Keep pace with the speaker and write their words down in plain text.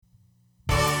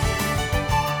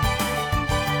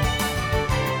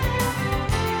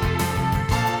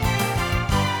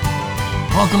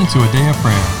Welcome to a day of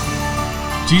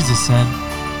prayer. Jesus said,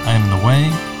 I am the way,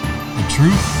 the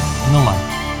truth, and the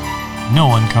life. No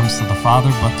one comes to the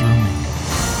Father but through me.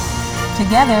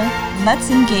 Together, let's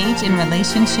engage in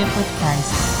relationship with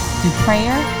Christ through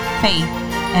prayer, faith,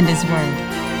 and His Word.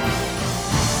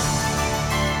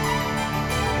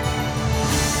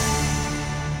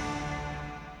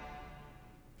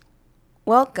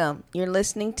 Welcome. You're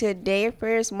listening to a Day of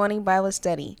Prayer's morning Bible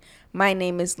study. My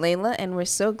name is Layla, and we're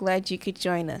so glad you could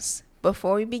join us.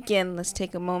 Before we begin, let's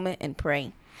take a moment and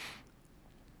pray.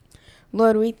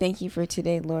 Lord, we thank you for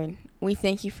today, Lord. We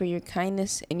thank you for your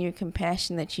kindness and your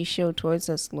compassion that you show towards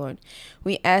us, Lord.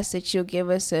 We ask that you'll give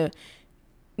us a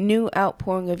new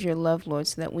outpouring of your love, Lord,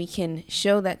 so that we can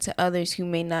show that to others who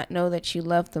may not know that you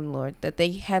love them, Lord, that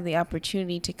they have the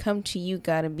opportunity to come to you,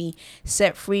 God, and be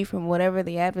set free from whatever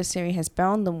the adversary has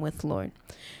bound them with, Lord.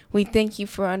 We thank you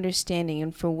for understanding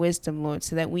and for wisdom, Lord,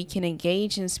 so that we can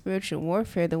engage in spiritual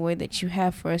warfare the way that you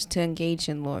have for us to engage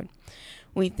in, Lord.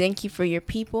 We thank you for your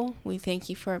people. We thank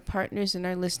you for our partners and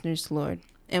our listeners, Lord.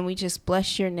 And we just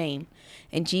bless your name.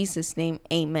 In Jesus' name,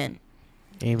 amen.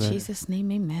 Amen. In Jesus'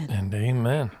 name, amen. And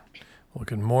amen. Well,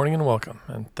 good morning and welcome.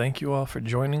 And thank you all for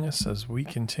joining us as we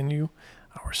continue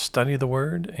our study of the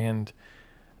Word and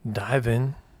dive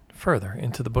in further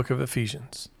into the book of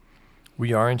Ephesians.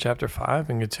 We are in chapter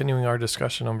 5 and continuing our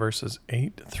discussion on verses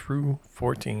 8 through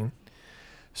 14.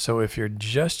 So if you're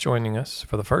just joining us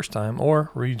for the first time or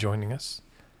rejoining us,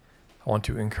 I want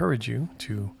to encourage you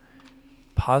to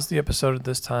pause the episode at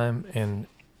this time and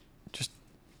just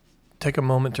take a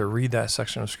moment to read that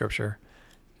section of Scripture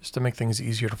just to make things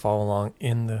easier to follow along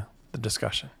in the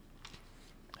discussion.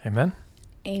 Amen?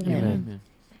 Amen. Amen.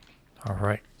 All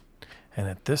right. And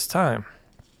at this time,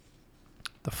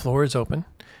 the floor is open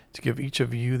to give each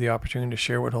of you the opportunity to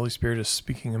share what Holy Spirit is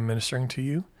speaking and ministering to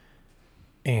you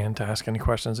and to ask any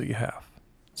questions that you have.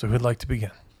 So who'd like to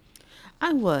begin?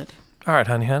 I would. All right,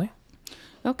 honey.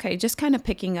 Okay, just kind of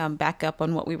picking back up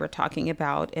on what we were talking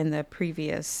about in the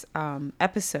previous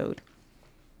episode,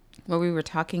 where we were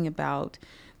talking about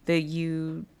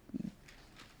the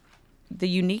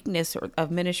uniqueness of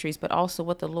ministries, but also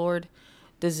what the Lord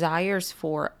desires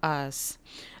for us.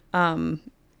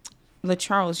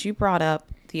 LaCharles, you brought up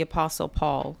the Apostle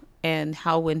Paul and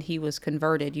how when he was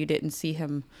converted, you didn't see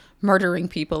him murdering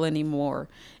people anymore.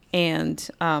 And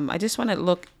I just want to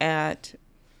look at,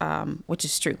 which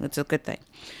is true, it's a good thing,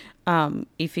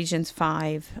 Ephesians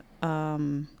 5,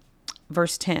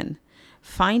 verse 10,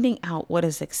 finding out what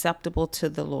is acceptable to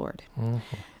the Lord.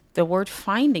 Mm-hmm. The word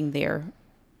finding there,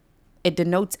 it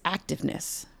denotes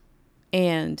activeness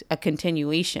and a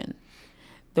continuation.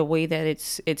 The way that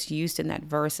it's used in that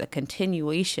verse, a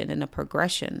continuation and a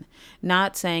progression,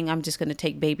 not saying I'm just going to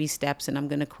take baby steps and I'm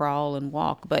going to crawl and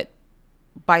walk, but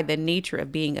by the nature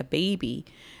of being a baby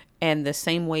and the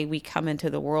same way we come into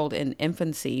the world in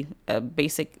infancy, a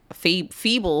basic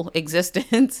feeble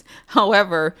existence,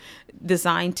 however,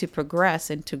 designed to progress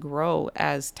and to grow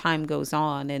as time goes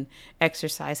on and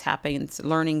exercise happens,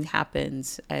 learning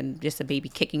happens, and just a baby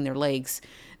kicking their legs,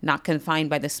 not confined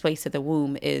by the space of the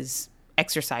womb, is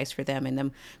exercise for them, and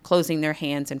them closing their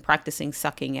hands and practicing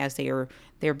sucking as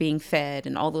they're being fed,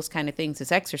 and all those kind of things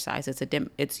is exercise.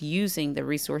 It's using the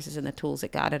resources and the tools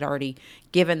that God had already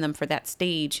given them for that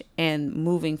stage and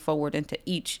moving forward into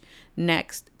each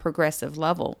next progressive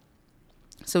level.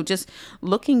 So just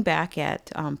looking back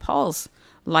at Paul's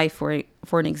life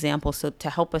for an example, so to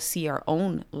help us see our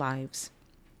own lives,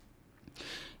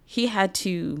 he had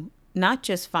to not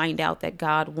just find out that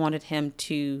God wanted him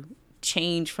to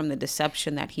change from the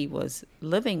deception that he was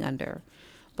living under,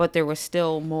 but there was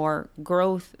still more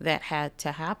growth that had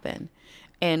to happen.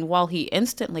 And while he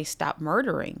instantly stopped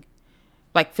murdering,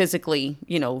 like physically,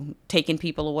 taking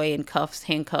people away in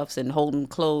handcuffs and holding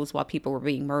clothes while people were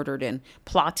being murdered and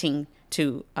plotting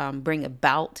to bring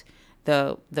about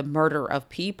the murder of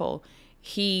people,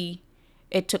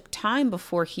 it took time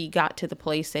before he got to the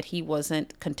place that he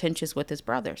wasn't contentious with his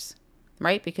brothers.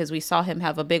 Right? Because we saw him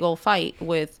have a big old fight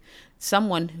with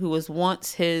someone who was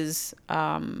once his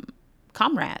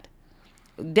comrade.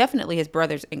 Definitely his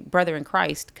brother in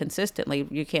Christ consistently.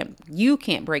 You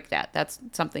can't break that. That's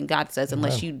something God says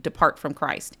unless you depart from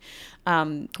Christ.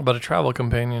 But a travel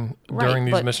companion during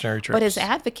these missionary trips. But his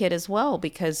advocate as well,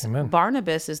 because Amen.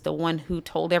 Barnabas is the one who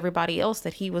told everybody else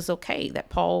that he was okay, that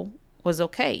Paul was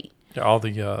okay. Yeah, all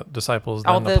the disciples,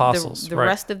 then the apostles. The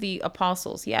rest of the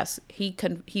apostles, yes. He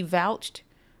vouched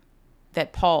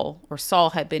that Paul or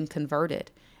Saul had been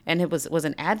converted, and it was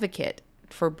an advocate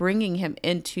for bringing him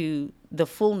into the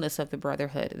fullness of the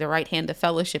brotherhood, the right hand of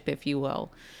fellowship, if you will.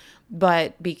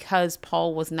 But because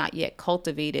Paul was not yet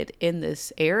cultivated in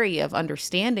this area of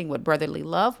understanding what brotherly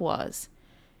love was,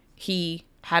 he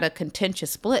had a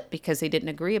contentious split because they didn't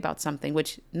agree about something,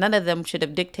 which none of them should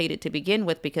have dictated to begin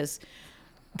with, because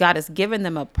God has given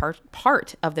them a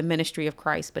part of the ministry of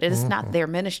Christ, but it is not their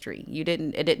ministry. It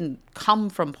didn't come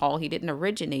from Paul. He didn't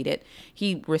originate it.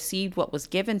 He received what was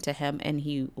given to him and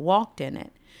he walked in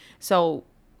it. So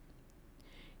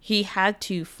he had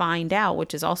to find out,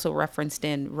 which is also referenced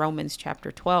in Romans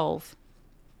chapter 12,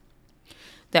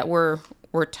 that we're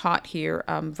taught here.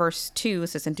 Verse 2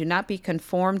 says, "And do not be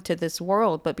conformed to this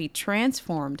world, but be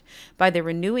transformed by the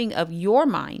renewing of your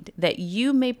mind, that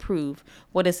you may prove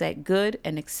what is that good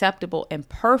and acceptable and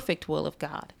perfect will of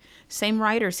God." Same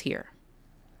writers here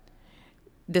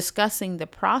discussing the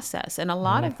process. And a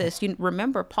lot of this, you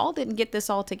remember, Paul didn't get this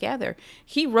all together.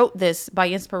 He wrote this by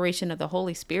inspiration of the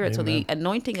Holy Spirit. Amen. So the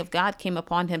anointing of God came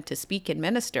upon him to speak and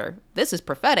minister. This is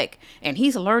prophetic. And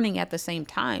he's learning at the same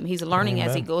time. He's learning Amen.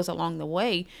 As he goes along the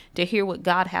way to hear what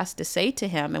God has to say to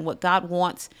him and what God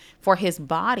wants for his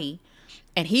body.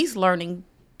 And he's learning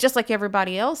just like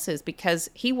everybody else is, because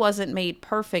he wasn't made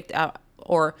perfect,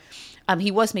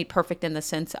 he was made perfect in the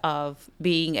sense of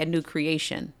being a new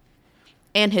creation.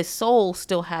 And his soul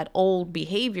still had old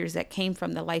behaviors that came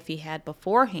from the life he had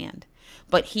beforehand.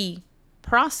 But he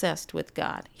processed with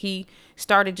God. He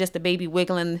started just a baby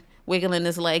wiggling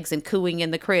his legs and cooing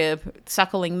in the crib,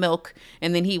 suckling milk.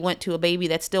 And then he went to a baby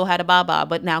that still had a baba,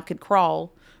 but now could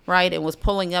crawl, right? And was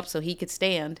pulling up so he could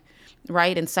stand,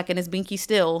 right? And sucking his binky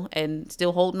still, and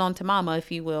still holding on to mama,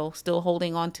 if you will, still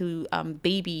holding on to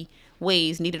baby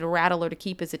ways, needed a rattler to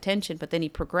keep his attention. But then he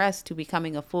progressed to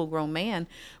becoming a full-grown man.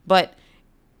 But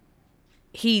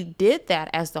he did that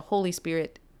as the Holy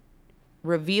Spirit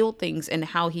revealed things and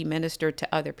how he ministered to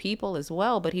other people as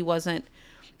well. But he wasn't,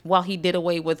 while he did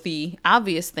away with the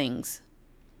obvious things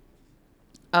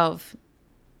of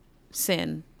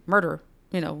sin, murder,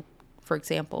 for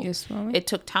example, yes, Mommy. It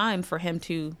took time for him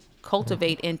to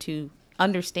cultivate into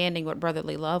understanding what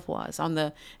brotherly love was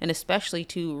and especially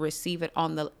to receive it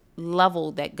on the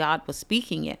level that God was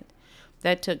speaking it.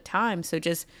 That took time. So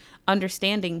just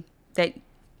understanding that,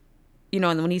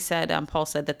 and when he said, Paul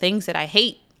said, "The things that I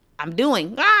hate, I'm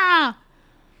doing.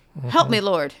 Help me,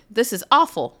 Lord. This is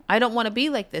awful. I don't want to be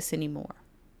like this anymore."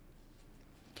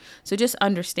 So just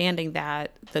understanding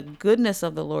that the goodness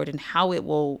of the Lord and how it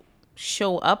will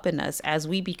show up in us as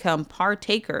we become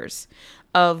partakers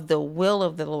of the will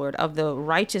of the Lord, of the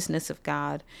righteousness of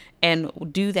God, and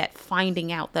do that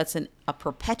finding out. That's a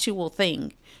perpetual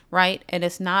thing, right? And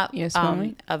it's not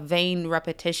a vain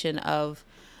repetition of,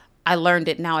 I learned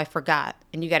it, now I forgot,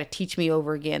 and you got to teach me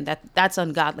over again. That's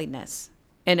ungodliness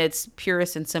in its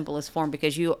purest and simplest form,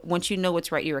 because once you know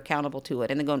what's right, you're accountable to it.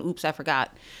 And then going, oops, I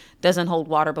forgot, doesn't hold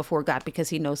water before God, because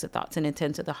he knows the thoughts and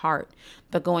intents of the heart.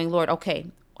 But going, Lord, okay,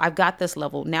 I've got this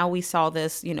level. Now we saw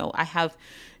this, I have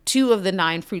 2 of the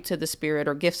 9 fruits of the Spirit,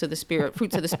 or gifts of the Spirit,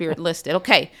 fruits of the Spirit listed.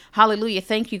 Okay, hallelujah.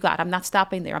 Thank you, God. I'm not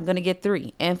stopping there. I'm going to get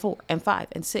 3 and 4 and 5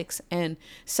 and 6 and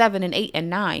 7 and 8 and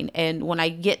 9. And when I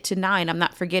get to 9, I'm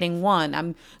not forgetting 1.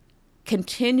 I'm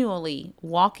continually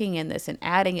walking in this and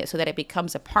adding it so that it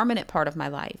becomes a permanent part of my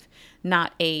life,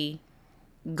 not a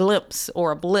glimpse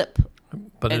or a blip.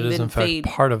 But it is in fact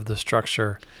part of the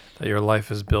structure that your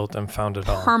life is built and founded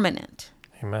on. Permanent.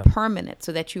 Amen. Permanent,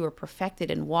 so that you are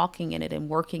perfected and walking in it and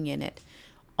working in it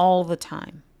all the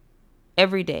time,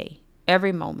 every day,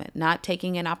 every moment, not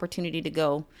taking an opportunity to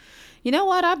go, you know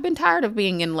what, I've been tired of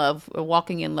being in love or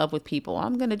walking in love with people.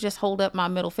 I'm going to just hold up my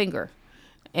middle finger.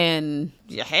 And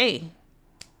hey,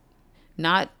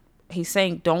 he's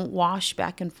saying don't wash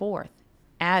back and forth.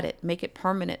 Add it, make it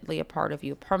permanently a part of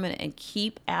you, permanent, and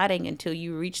keep adding until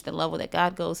you reach the level that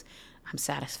God goes, I'm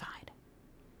satisfied.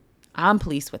 I'm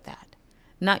pleased with that.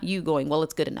 Not you going, well,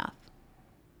 it's good enough.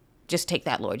 Just take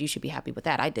that, Lord. You should be happy with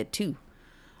that. I did 2.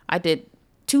 I did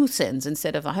 2 sins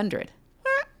instead of 100.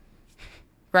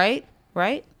 Right?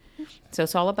 So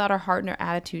it's all about our heart and our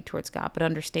attitude towards God, but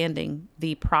understanding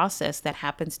the process that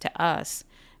happens to us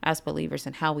as believers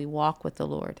and how we walk with the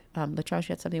Lord. Latrell,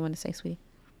 you had something you want to say, sweetie?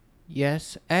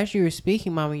 Yes. As you were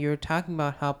speaking, Mama, you were talking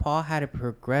about how Paul had to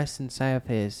progress inside of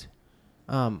his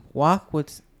walk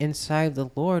with inside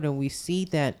the Lord, and we see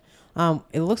that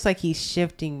it looks like he's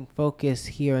shifting focus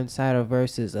here inside of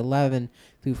verses 11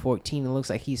 through 14. It looks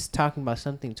like he's talking about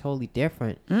something totally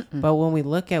different. But when we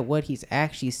look at what he's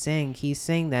actually saying, he's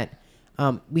saying that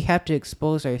we have to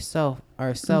expose ourselves.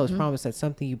 Promise, that's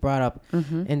something you brought up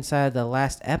inside the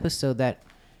last episode, that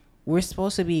we're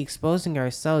supposed to be exposing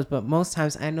ourselves. But most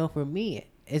times, I know for me,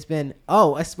 it's been,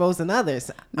 exposing others.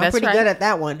 I'm pretty good at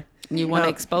that one. You want to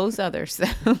expose others.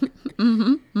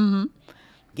 Mm-hmm, mm-hmm.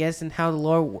 Yes, and how the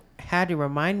Lord had to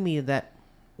remind me that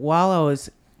while I was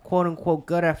quote unquote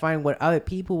good at finding what other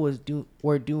people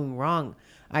were doing wrong,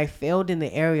 I failed in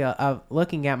the area of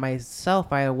looking at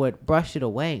myself. I would brush it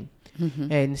away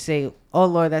and say, "Oh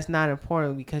Lord, that's not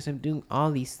important because I'm doing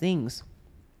all these things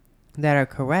that are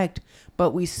correct."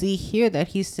 But we see here that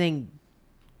he's saying,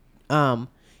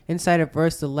 inside of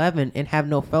verse 11, and have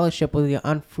no fellowship with the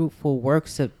unfruitful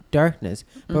works of darkness,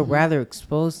 but rather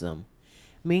expose them.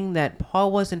 Meaning that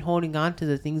Paul wasn't holding on to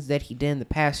the things that he did in the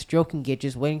past, stroking it,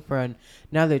 just waiting for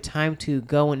another time to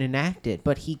go and enact it,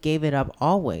 but he gave it up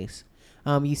always.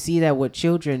 You see that with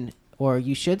children, or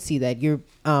you should see that your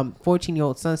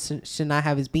 14-year-old son should not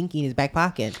have his binky in his back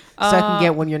pocket, sucking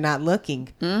it when you're not looking,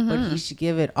 but he should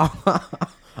give it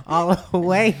all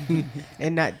away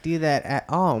and not do that at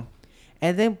all.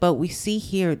 And then, but we see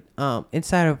here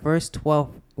inside of verse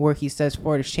 12 where he says,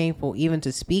 "For it is shameful even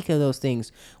to speak of those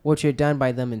things which are done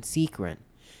by them in secret."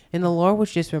 And the Lord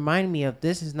was just reminding me of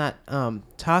this is not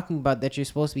talking about that you're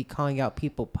supposed to be calling out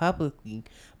people publicly,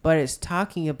 but it's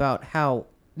talking about how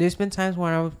there's been times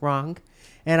when I was wrong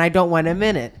and I don't want to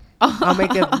admit it. I'll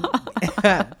make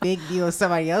a big deal if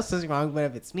somebody else is wrong, but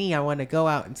if it's me, I want to go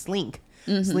out and slink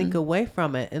away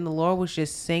from it. And the Lord was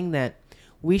just saying that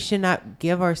we should not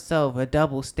give ourselves a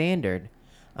double standard.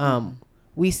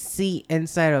 We see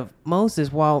inside of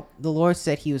Moses, while the Lord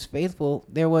said he was faithful,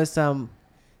 there was some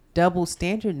double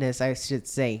standardness, I should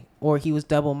say, or he was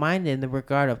double-minded in the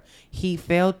regard of he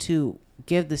failed to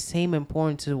give the same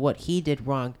importance to what he did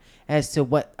wrong as to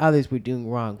what others were doing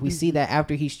wrong. We see that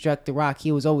after he struck the rock,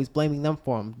 he was always blaming them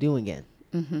for him doing it.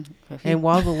 And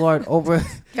while the Lord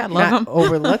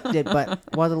overlooked it, but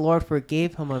while the Lord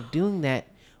forgave him of doing that,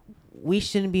 we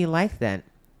shouldn't be like that.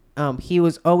 He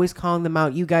was always calling them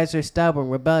out. You guys are stubborn,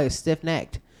 rebellious,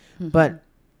 stiff-necked. But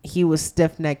he was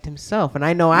stiff-necked himself. And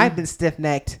I know I've been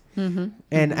stiff-necked.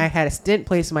 And I had a stent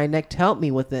placed in my neck to help me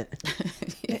with it.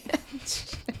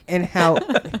 And how...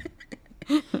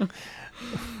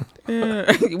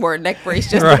 You wore a neck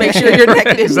brace just to make sure your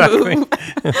neck didn't move.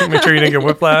 Make sure you didn't get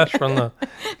whiplash from all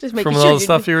the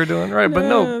stuff you were doing. Right, but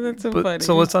no. That's so funny.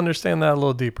 So let's understand that a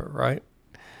little deeper, right?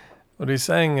 What he's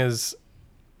saying is...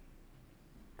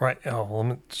 Right. Oh, let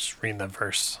me just read that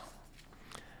verse.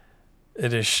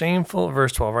 It is shameful,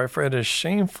 verse 12, right? For it is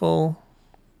shameful.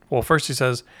 Well, first he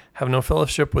says, have no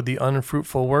fellowship with the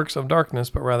unfruitful works of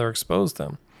darkness, but rather expose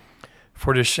them.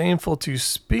 For it is shameful to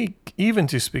speak, even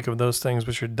to speak of those things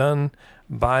which are done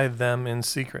by them in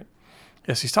secret.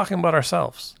 Yes, he's talking about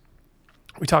ourselves.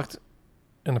 We talked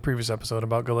in the previous episode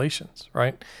about Galatians,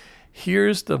 right?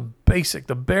 Here's the basic,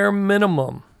 the bare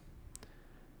minimum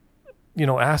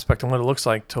aspect and what it looks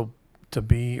like to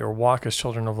be or walk as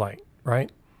children of light, right?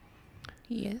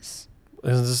 Yes.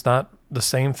 Is this not the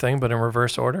same thing but in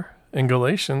reverse order? In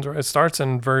Galatians, right, it starts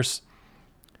in verse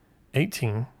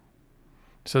 18.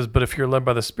 It says, but if you're led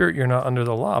by the Spirit, you're not under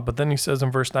the law. But then he says in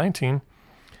verse 19,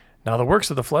 now the works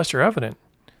of the flesh are evident.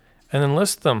 And then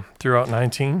lists them throughout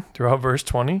 19, throughout verse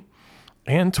 20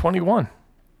 and 21,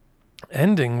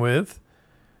 ending with,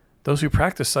 those who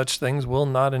practice such things will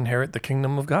not inherit the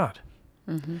kingdom of God.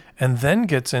 And then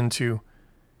gets into,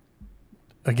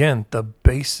 again, the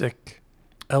basic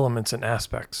elements and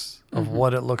aspects of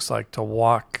what it looks like to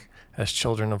walk as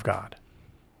children of God.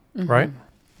 Right?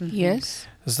 Yes.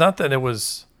 It's not that it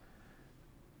was,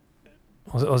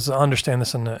 let's understand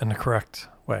this in the correct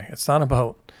way. It's not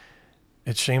about,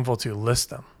 it's shameful to list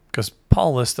them, because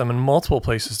Paul lists them in multiple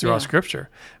places throughout Scripture.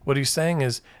 What he's saying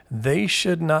is they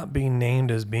should not be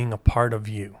named as being a part of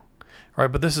you. Right,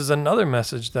 but this is another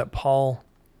message that Paul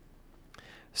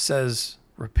says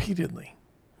repeatedly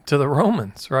to the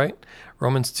Romans, right?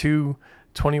 Romans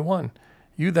 2:21.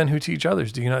 You then who teach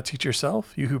others, do you not teach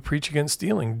yourself? You who preach against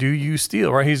stealing, do you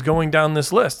steal? Right? He's going down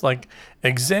this list. Like,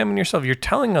 examine yourself. You're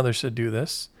telling others to do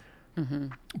this,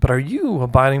 but are you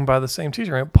abiding by the same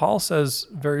teaching? Right? Paul says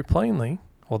very plainly,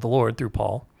 well, the Lord through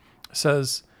Paul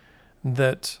says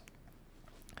that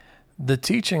the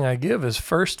teaching I give is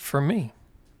first for me,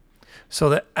 so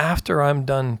that after I'm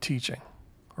done teaching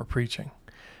or preaching,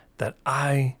 that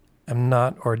I am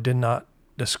not or did not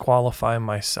disqualify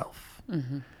myself.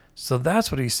 So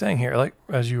that's what he's saying here. Like,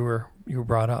 as you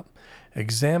brought up,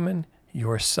 examine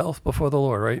yourself before the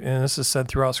Lord, right? And this is said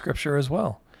throughout Scripture as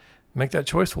well. Make that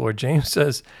choice, Lord. James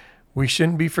says we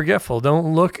shouldn't be forgetful.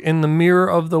 Don't look in the mirror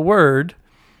of the Word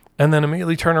and then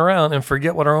immediately turn around and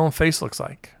forget what our own face looks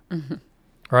like,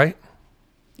 right?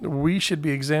 We should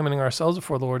be examining ourselves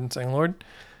before the Lord and saying, Lord,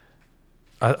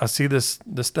 I see this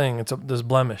thing. It's this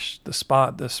blemish, this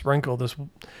spot, this wrinkle,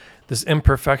 this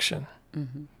imperfection.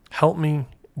 Help me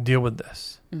deal with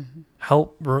this.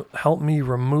 Help me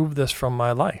remove this from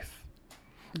my life.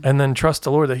 And then trust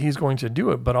the Lord that he's going to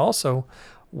do it, but also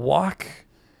walk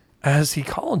as he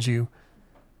called you,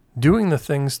 doing the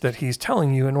things that he's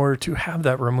telling you in order to have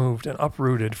that removed and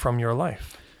uprooted from your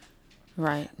life.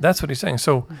 Right. That's what he's saying.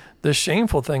 So the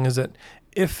shameful thing is that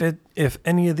if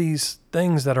any of these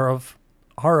things that are of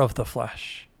the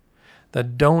flesh,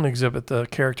 that don't exhibit the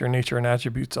character, nature, and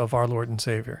attributes of our Lord and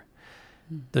Savior,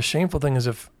 the shameful thing is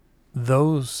if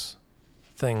those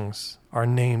things are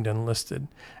named and listed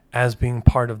as being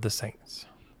part of the saints.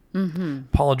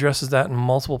 Paul addresses that in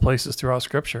multiple places throughout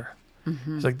Scripture.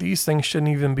 It's like, these things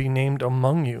shouldn't even be named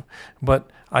among you, but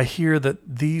I hear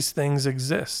that these things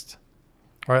exist.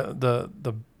 Right?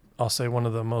 I'll say one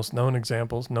of the most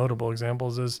notable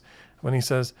examples is when he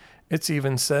says, it's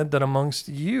even said that amongst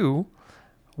you,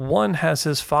 one has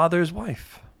his father's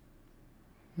wife.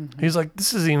 He's like,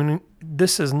 this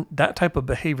is that type of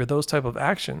behavior, those type of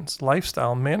actions,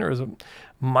 lifestyle, mannerism,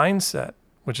 mindset,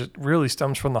 which it really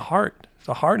stems from the heart.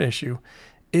 The heart issue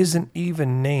isn't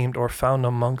even named or found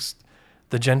amongst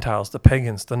the Gentiles, the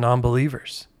pagans, the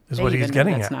non-believers, is what he's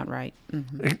getting at. That's not right.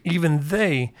 Even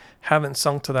they haven't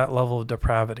sunk to that level of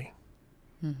depravity.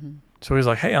 So he's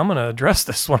like, hey, I'm going to address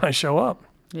this when I show up.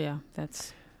 Yeah,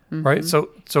 that's... Right? So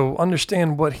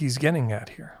understand what he's getting at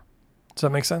here. Does that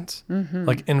make sense?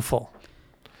 Like in full.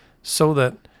 So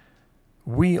that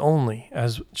we only,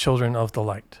 as children of the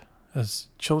light, as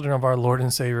children of our Lord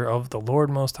and Savior, of the Lord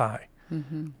Most High,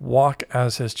 walk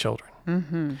as his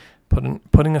children.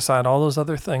 Putting aside all those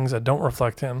other things that don't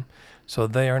reflect him, so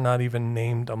they are not even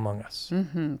named among us.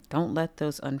 Don't let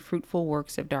those unfruitful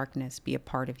works of darkness be a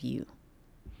part of you.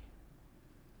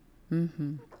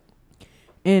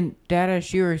 And Dad,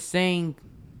 as you were saying,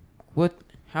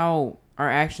 how our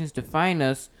actions define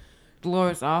us, the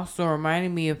Lord is also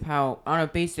reminding me of how, on a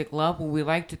basic level, we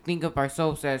like to think of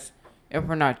ourselves as, if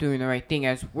we're not doing the right thing,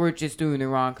 as we're just doing the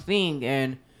wrong thing,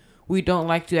 and we don't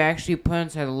like to actually put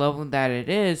it at the level that it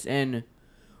is. And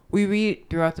we read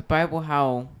throughout the Bible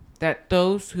how that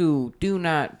those who do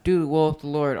not do the will of the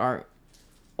Lord are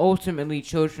ultimately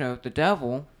children of the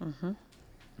devil,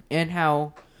 and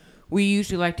how we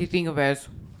usually like to think of as,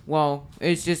 well,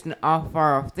 it's just an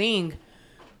far off thing.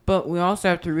 But we also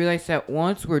have to realize that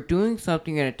once we're doing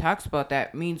something and it talks about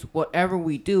that, means whatever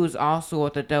we do is also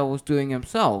what the devil is doing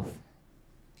himself.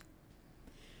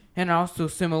 And also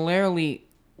similarly,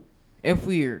 if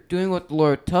we're doing what the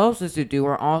Lord tells us to do,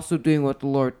 we're also doing what the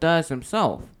Lord does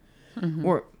himself.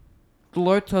 Or the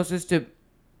Lord tells us to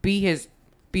be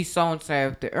salt and side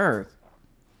of the earth.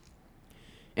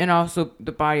 And also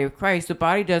the body of Christ. The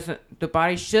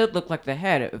body should look like the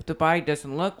head. If the body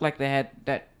doesn't look like the head,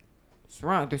 that's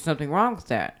wrong. There's something wrong with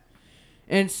that.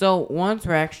 And so once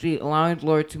we're actually allowing the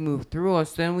Lord to move through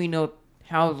us, then we know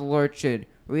how the Lord should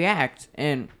react,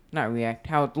 and not react,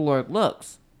 how the Lord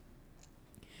looks.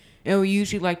 And we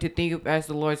usually like to think of as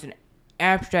the Lord's an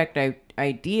abstract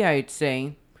idea, I'd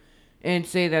say, and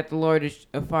say that the Lord is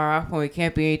far off when we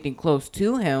can't be anything close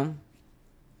to him.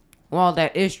 While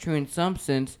that is true in some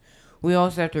sense, we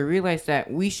also have to realize that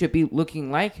we should be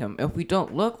looking like him. If we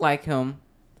don't look like him,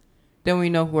 then we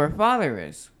know who our Father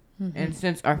is. And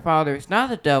since our Father is not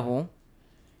the devil,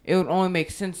 it would only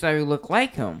make sense that we look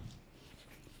like him.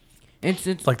 And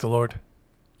since... Like the Lord?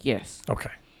 Yes.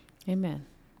 Okay. Amen.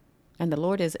 And the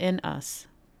Lord is in us.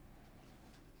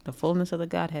 The fullness of the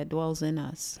Godhead dwells in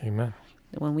us. Amen.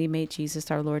 When we made Jesus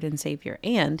our Lord and Savior.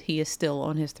 And he is still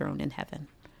on his throne in heaven.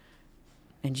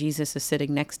 And Jesus is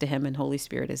sitting next to him and Holy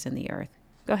Spirit is in the earth.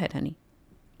 Go ahead, honey.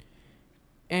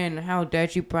 And how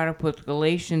Dad, you brought up with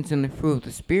Galatians and the fruit of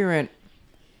the Spirit.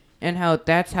 And how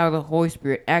that's how the Holy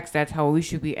Spirit acts. That's how we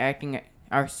should be acting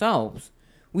ourselves.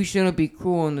 We shouldn't be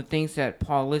cruel in the things that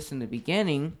Paul lists in the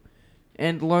beginning.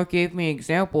 And the Lord gave me an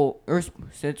example.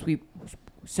 Since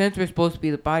we're supposed to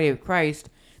be the body of Christ,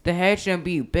 the head shouldn't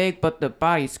be big, but the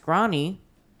body scrawny.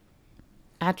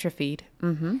 Atrophied.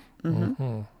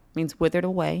 Means withered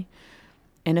away,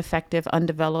 ineffective,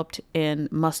 undeveloped in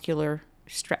muscular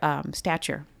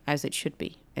stature, as it should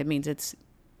be. It means it's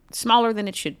smaller than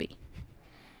it should be.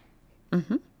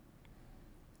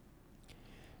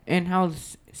 And how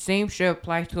the same should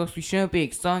apply to us. We shouldn't be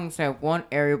excelling inside one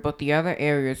area, but the other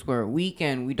areas we're weak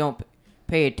and we don't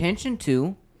pay attention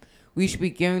to, we should be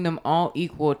giving them all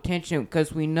equal attention,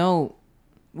 because we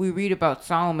read about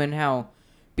Solomon how,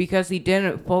 because he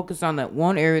didn't focus on that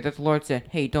one area that the Lord said,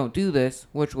 hey, don't do this,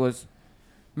 which was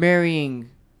marrying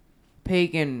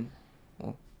pagan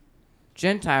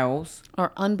Gentiles.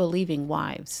 Or unbelieving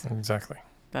wives. Exactly.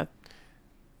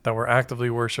 That we're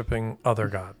actively worshiping other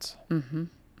gods.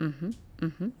 Go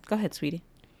ahead, sweetie.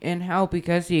 and how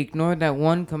because he ignored that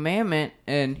one commandment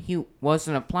and he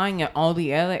wasn't applying it, all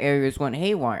the other areas went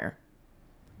haywire.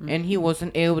 And he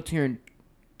wasn't able to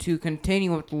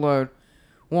continue what the Lord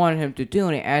wanted him to do,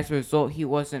 and as a result, he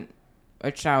wasn't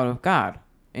a child of God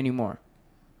anymore.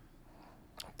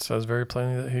 It says very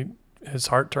plainly that his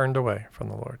heart turned away from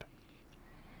the Lord.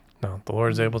 No, the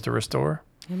Lord is able to restore.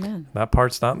 Amen. That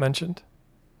part's not mentioned.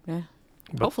 Yeah.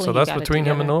 But, Hopefully so he that's got it between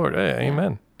him and the together. Lord. Hey, Yeah.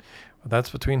 amen. But that's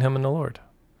between him and the Lord.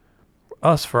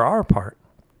 Us, for our part,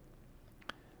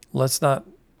 let's not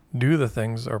do the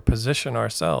things or position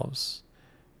ourselves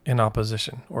in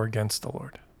opposition or against the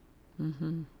Lord.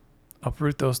 Mm-hmm.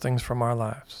 Uproot those things from our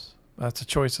lives. That's a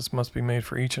choice that must be made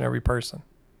for each and every person.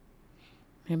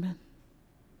 Amen.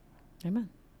 Amen.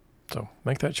 So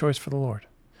make that choice for the Lord.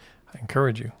 I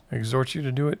encourage you, exhort you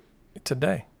to do it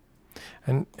today.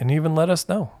 And even let us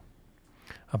know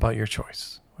about your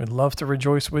choice. We'd love to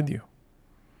rejoice with you.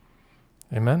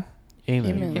 Amen?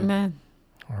 Amen. Amen.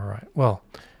 All right. Well,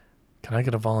 can I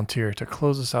get a volunteer to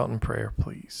close us out in prayer,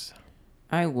 please?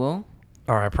 I will.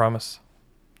 All right, I promise.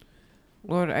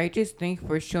 Lord, I just thank you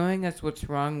for showing us what's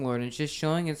wrong, Lord, and just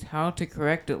showing us how to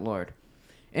correct it, Lord.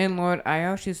 And Lord, I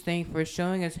also just thank you for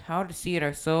showing us how to see it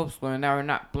ourselves, Lord, and that we're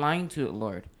not blind to it,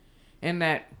 Lord. And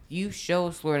that you show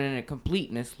us, Lord, in a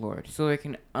completeness, Lord, so we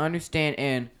can understand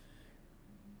and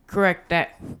correct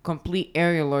that complete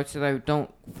area, Lord, so that we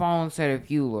don't fall inside of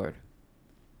you, Lord.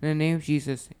 In the name of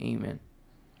Jesus, amen.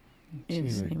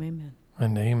 Yes. Amen.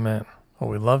 And amen. Well,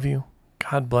 we love you.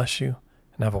 God bless you.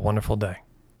 And have a wonderful day.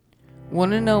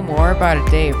 Want to know more about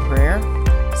a day of prayer?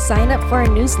 Sign up for our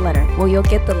newsletter where you'll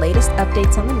get the latest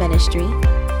updates on the ministry,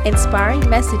 inspiring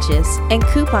messages, and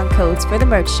coupon codes for the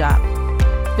merch shop.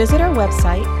 Visit our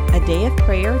website,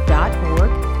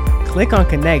 adayofprayer.org. Click on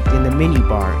Connect in the menu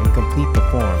bar and complete the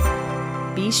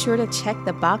form. Be sure to check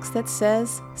the box that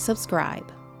says subscribe.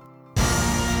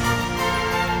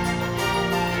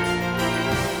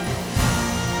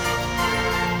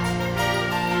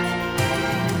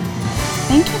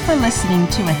 Thank you for listening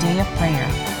to A Day of Prayer.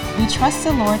 We trust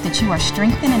the Lord that you are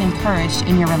strengthened and encouraged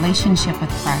in your relationship with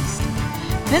Christ.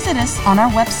 Visit us on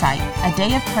our website,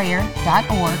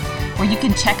 adayofprayer.org, where you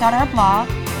can check out our blog,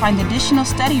 find additional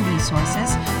study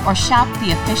resources, or shop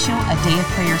the official A Day of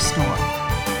Prayer store.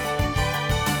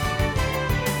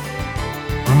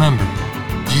 Remember,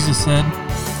 Jesus said,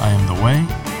 I am the way,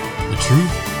 the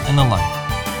truth, and the life.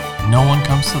 No one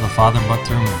comes to the Father but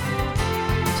through me.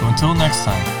 So until next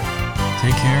time,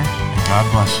 take care and God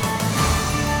bless you.